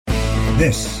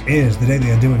This is the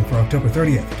Daily Undoing for October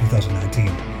 30th, 2019.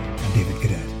 I'm David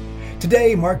Cadet.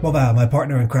 Today, Mark Mulvall, my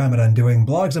partner in crime at Undoing,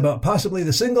 blogs about possibly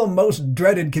the single most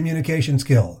dreaded communication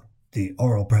skill, the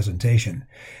oral presentation.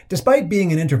 Despite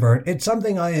being an introvert, it's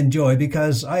something I enjoy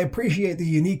because I appreciate the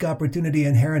unique opportunity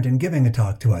inherent in giving a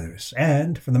talk to others.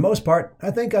 And, for the most part, I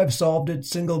think I've solved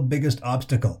its single biggest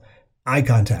obstacle: eye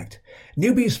contact.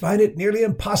 Newbies find it nearly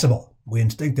impossible. We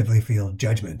instinctively feel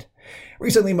judgment.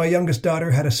 Recently, my youngest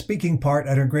daughter had a speaking part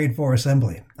at her grade 4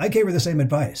 assembly. I gave her the same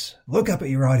advice. Look up at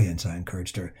your audience, I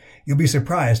encouraged her. You'll be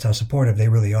surprised how supportive they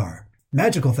really are.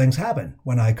 Magical things happen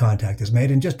when eye contact is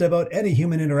made in just about any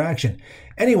human interaction.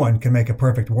 Anyone can make a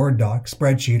perfect Word doc,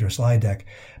 spreadsheet, or slide deck.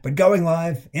 But going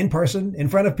live, in person, in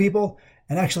front of people,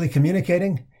 and actually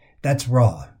communicating, that's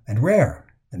raw and rare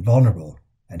and vulnerable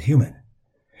and human.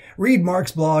 Read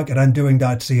Mark's blog at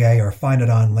undoing.ca or find it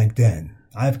on LinkedIn.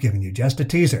 I've given you just a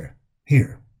teaser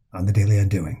here on the Daily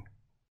Undoing.